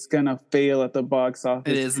movie. It's going to fail at the box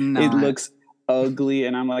office. It is not. It looks ugly.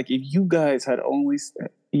 And I'm like, if you guys had only,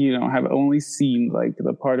 have only seen like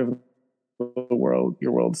the part of the world,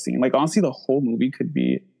 your world scene, like honestly, the whole movie could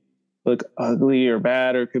look ugly or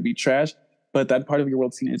bad, or it could be trash. But that part of your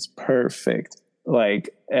world scene is perfect. Like,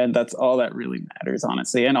 and that's all that really matters,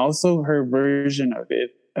 honestly. And also her version of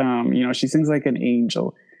it, she sings like an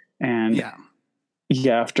angel. And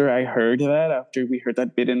after we heard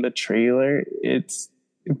that bit in the trailer, it's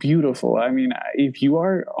beautiful. I mean, if you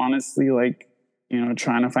are honestly like,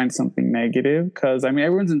 trying to find something negative, because I mean,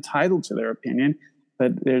 everyone's entitled to their opinion,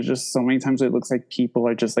 but there's just so many times it looks like people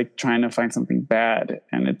are just like trying to find something bad.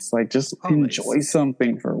 And it's like, just enjoy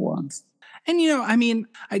something for once. And, I mean,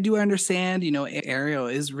 I do understand, Ariel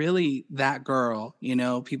is really that girl.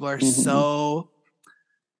 People are Hmm. so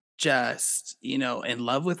just, in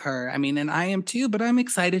love with her. I mean, and I am too, but I'm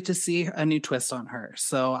excited to see a new twist on her.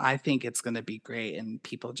 So I think it's going to be great, and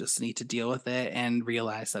people just need to deal with it and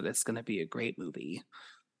realize that it's going to be a great movie.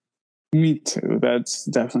 Me too. That's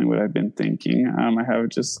definitely what I've been thinking. I have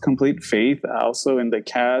just complete faith also in the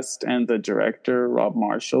cast and the director, Rob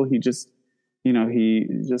Marshall. He just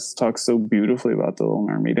talks so beautifully about the Little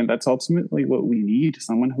Mermaid, and that's ultimately what we need: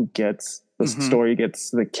 someone who gets the Mm-hmm. story, gets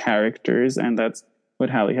the characters, and that's what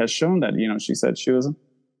Hallie has shown. That she said she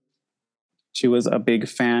was a big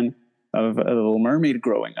fan of The Little Mermaid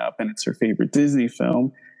growing up, and it's her favorite Disney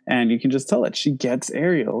film. And you can just tell that she gets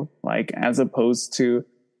Ariel, like, as opposed to,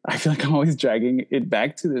 I feel like I'm always dragging it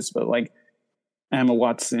back to this, but like Emma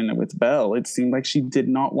Watson with Belle, it seemed like she did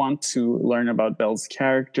not want to learn about Belle's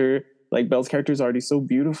character. Like, Belle's character is already so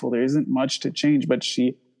beautiful. There isn't much to change, but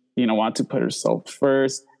she, wanted to put herself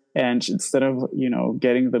first. And instead of,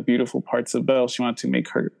 getting the beautiful parts of Belle, she wanted to make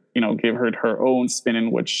her, give her own spin in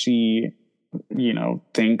what she,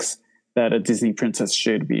 thinks that a Disney princess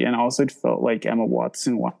should be. And also it felt like Emma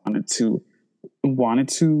Watson wanted to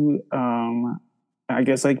I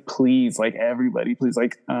guess, like, please, like, everybody, please,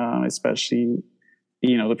 like, especially,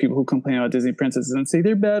 the people who complain about Disney princesses and say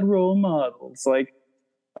they're bad role models. Like,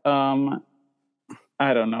 um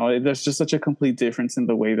I don't know, there's just such a complete difference in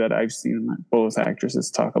the way that I've seen both actresses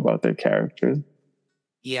talk about their characters.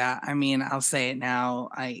 Yeah, I mean, I'll say it now.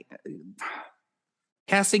 I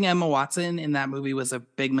casting Emma Watson in that movie was a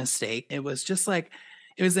big mistake. It was just like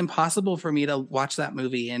it was impossible for me to watch that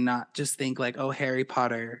movie and not just think like, oh, Harry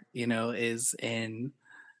Potter, is in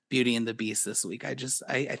Beauty and the Beast this week. I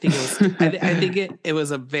think it was I think it was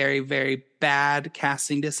a very, very bad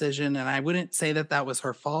casting decision, and I wouldn't say that was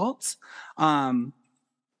her fault.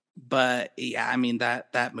 But yeah, I mean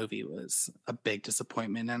that movie was a big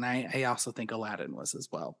disappointment, and I also think Aladdin was as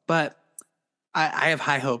well. But I have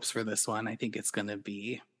high hopes for this one. I think it's going to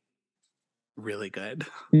be really good.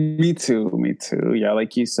 Me too. Me too. Yeah,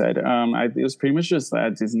 like you said, it was pretty much just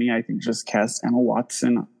that Disney, I think, just cast Emma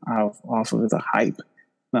Watson off of the hype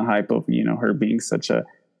of her being such a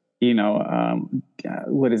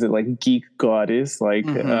what is it, like, geek goddess, like,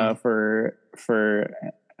 Mm-hmm. for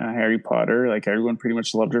Harry Potter. Like, everyone pretty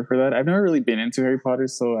much loved her for that. I've never really been into Harry Potter,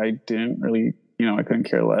 so I didn't really, I couldn't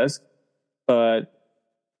care less. But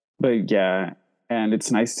yeah, and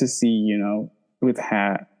it's nice to see, with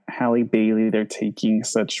Halle Bailey, they're taking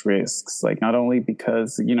such risks. Like, not only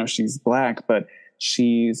because she's black, but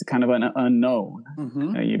she's kind of an unknown.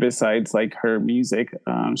 Mm-hmm. Besides, like, her music,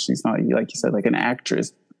 she's not, like you said, like, an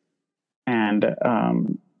actress. And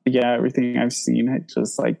yeah, everything I've seen, it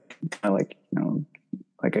just, like, kind of, like,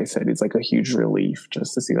 like I said, it's like a huge relief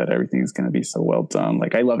just to see that everything is going to be so well done.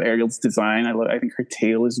 Like, I love Ariel's design. I think her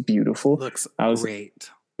tail is beautiful. Looks I was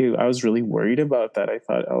great. I was really worried about that. I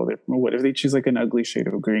thought, oh, what if they choose like an ugly shade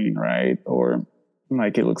of green, right? Or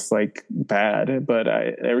like it looks like bad, but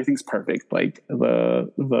everything's perfect. Like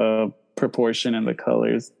the proportion and the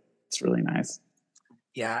colors, it's really nice.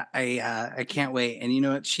 Yeah, I can't wait. And you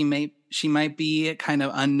know what? She might be kind of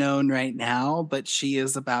unknown right now, but she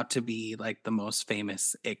is about to be like the most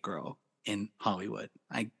famous it girl in Hollywood.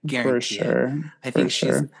 I For guarantee it. sure, I for think she's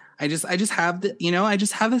sure. I just have I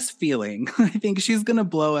just have this feeling. I think she's gonna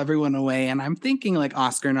blow everyone away. And I'm thinking like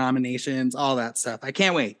Oscar nominations, all that stuff. I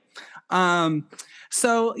can't wait. Um,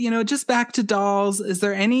 so, just back to dolls, is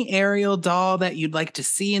there any Ariel doll that you'd like to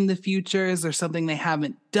see in the future? Is there something they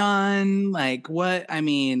haven't done? Like what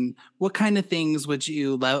kind of things would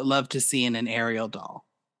you love to see in an Ariel doll?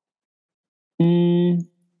 Mm,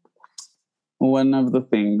 one of the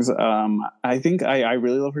things, I think I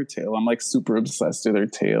really love her tail. I'm like super obsessed with her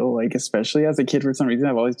tail. Like, especially as a kid, for some reason,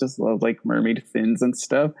 I've always just loved like mermaid fins and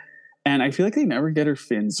stuff. And I feel like they never get her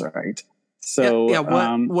fins right. Yeah, yeah,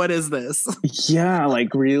 So what is this? yeah,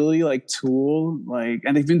 like, really, like, Tool, like,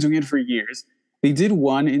 and they've been doing it for years. They did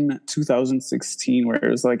one in 2016 where it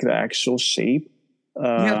was like the actual shape.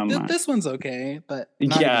 Yeah, Um, this one's okay, but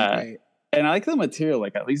not even yeah, great. and I like the material.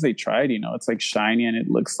 Like, at least they tried. It's like shiny and it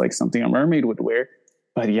looks like something a mermaid would wear.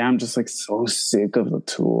 But yeah, I'm just like so sick of the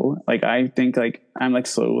Tool. Like, I think, like, I'm like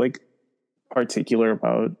so like particular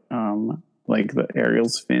about like the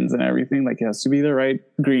Ariel's fins and everything. Like, it has to be the right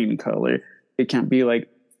green color. It can't be like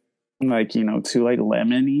too like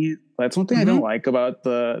lemony. That's one thing I don't Mm-hmm. like about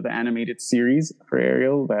the animated series for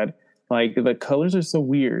Ariel, that like the colors are so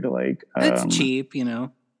weird. Like, It's cheap.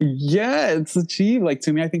 yeah, it's cheap. Like,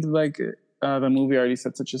 to me, I think like the movie already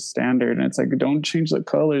set such a standard, and it's like, don't change the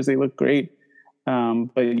colors, they look great.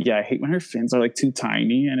 But yeah, I hate when her fins are like too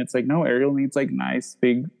tiny, and it's like, no, Ariel needs like nice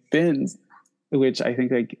big fins, which I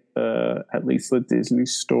think like at least the Disney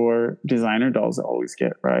Store designer dolls always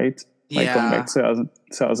get, right. Like going back Yeah. to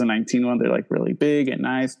 2019 one, they're like really big and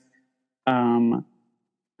nice. Um,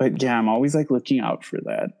 but yeah, I'm always like looking out for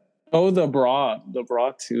that. Oh, the bra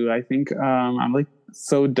too. I think I'm like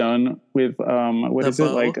so done with what The is it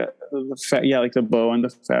like bow. yeah, like the bow and the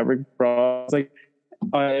fabric bra. It's like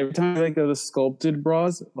every time like the sculpted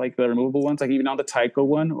bras, like the removable ones, like even on the Tyco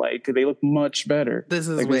one, like they look much better. This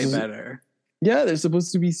is Like way this is better. yeah, they're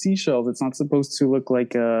supposed to be seashells. It's not supposed to look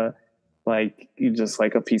like a like just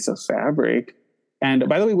like a piece of fabric. And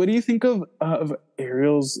by the way, what do you think of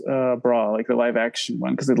Ariel's bra, like the live action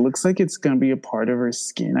one? Because it looks like it's gonna be a part of her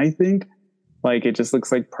skin. I think like it just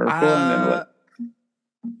looks like purple, and then Uh like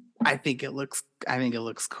I think it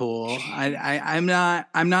looks cool. I'm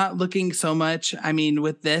not looking so much. I mean,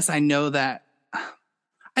 with this, I know that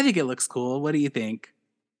I think it looks cool. What do you think?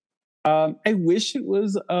 I wish it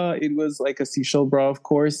was like a seashell bra, of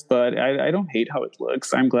course, but I don't hate how it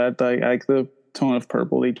looks. I'm glad that I like the tone of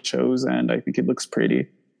purple they chose, and I think it looks pretty.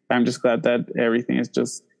 I'm just glad that everything is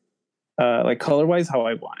just like color wise how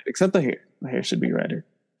I want it, except the hair. The hair should be redder.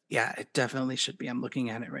 Yeah, it definitely should be. I'm looking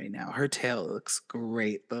at it right now. Her tail looks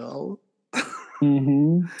great though.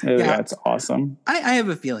 Mm-hmm. Yeah, Yeah, it's awesome. I have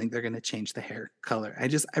a feeling they're going to change the hair color.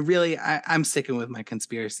 I'm sticking with my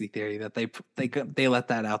conspiracy theory that they let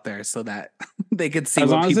that out there so that they could see As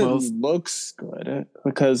what long as it people's. looks good,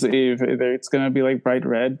 because if it's gonna be like bright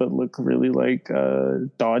red but look really like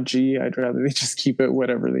dodgy, I'd rather they just keep it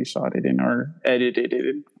whatever they shot it in or edited it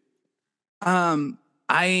in. Um,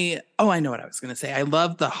 I know what I was gonna say. I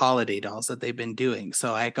love the holiday dolls that they've been doing.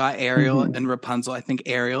 So I got Ariel Mm-hmm. and Rapunzel. I think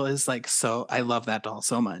Ariel is like so. I love that doll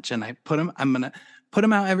so much, and I put him. I'm gonna put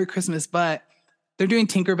him out every Christmas. But they're doing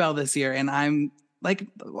Tinkerbell this year, and I'm like,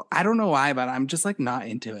 I don't know why, but I'm just like not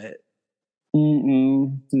into it.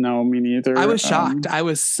 Mm-mm. No, me I neither. was shocked. I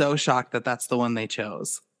was so shocked that that's the one they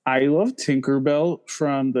chose. I love Tinkerbell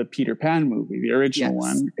from the Peter Pan movie, the original Yes.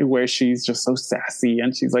 one, where she's just so sassy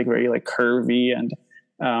and she's like very like curvy, and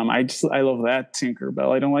I love that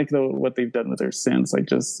Tinkerbell. I don't like what they've done with her since. Like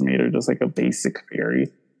just made her just like a basic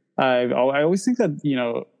fairy. I always think that you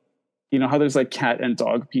know how there's like cat and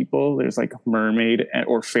dog people. There's like mermaid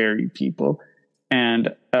or fairy people.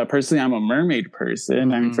 And personally, I'm a mermaid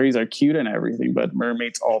person. I mean, Mm-hmm. fairies are cute and everything, but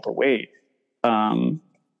mermaids all the way. Um,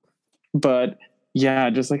 but yeah,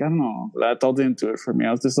 just like I don't know, that all didn't do it for me.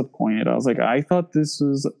 I was disappointed. I was like, I thought this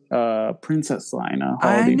was a princess line, a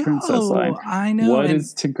holiday princess line. I know, What and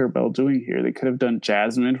is Tinkerbell doing here? They could have done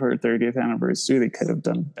Jasmine for her 30th anniversary. They could have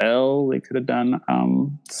done Belle. They could have done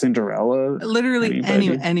Cinderella. literally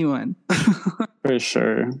Anybody anyone. for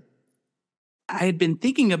sure. I had been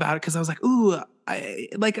thinking about it because I was like, ooh,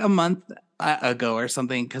 like a month ago or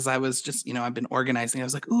something, because I was just, I've been organizing. I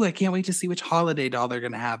was like, ooh, I can't wait to see which holiday doll they're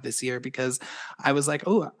going to have this year, because I was like,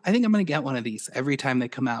 oh, I think I'm going to get one of these every time they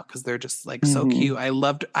come out because they're just like so Mm-hmm.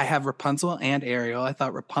 cute. I have Rapunzel and Ariel. I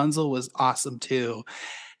thought Rapunzel was awesome too.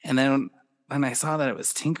 And then when I saw that it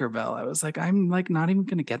was Tinkerbell, I was like, I'm like not even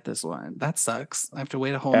going to get this one. That sucks. I have to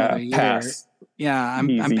wait a whole nother Yeah, year. pass. Yeah, I'm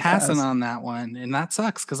Easy passing pass. on that one, and that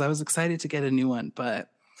sucks because I was excited to get a new one, but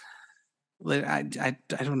I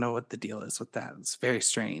don't know what the deal is with that. It's very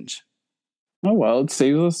strange. Oh well, it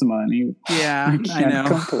saves us money. Yeah, I I can't know.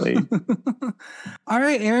 complain. All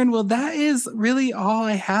right, Aaron. Well, that is really all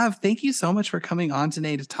I have. Thank you so much for coming on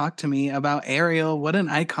today to talk to me about Ariel. What an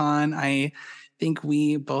icon. I think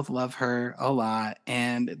we both love her a lot.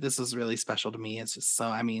 And this was really special to me. It's just so,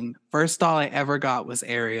 I mean, first doll I ever got was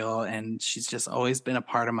Ariel, and she's just always been a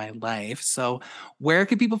part of my life. So, where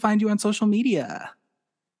can people find you on social media?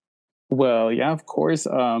 Well, yeah, of course.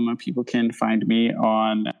 People can find me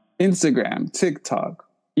on Instagram, TikTok,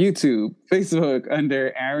 YouTube, Facebook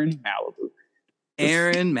under Aaron Malibu.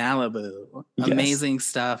 Aaron Malibu. Yes. Amazing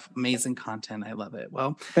stuff, amazing content. I love it.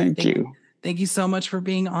 Well, Thank thank you. thank you so much for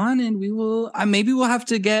being on, and we will maybe we'll have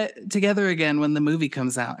to get together again when the movie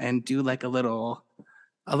comes out and do like a little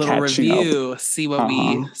Catching up. review, see what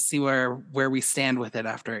Uh-huh. we see where we stand with it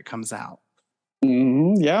after it comes out.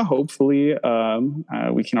 Yeah, hopefully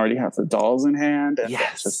we can already have the dolls in hand, and then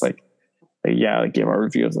just Yes. like yeah, like give our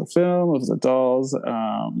review of the film, of the dolls.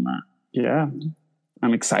 Yeah,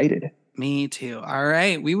 I'm excited. Me too. All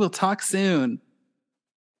right, we will talk soon.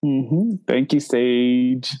 Thank you,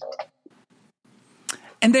 Sage.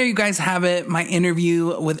 And there you guys have it, my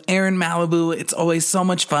interview with Aaron Malibu. It's always so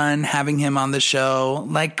much fun having him on the show.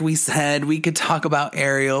 Like we said, we could talk about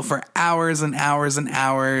Ariel for hours and hours and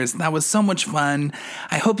hours. That was so much fun.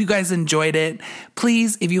 I hope you guys enjoyed it.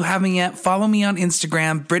 Please, if you haven't yet, follow me on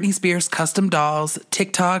Instagram, Britney Spears Custom Dolls,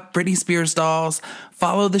 TikTok, Britney Spears Dolls.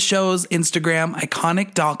 Follow the show's Instagram,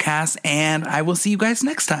 Iconic Dollcast, and I will see you guys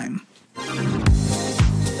next time.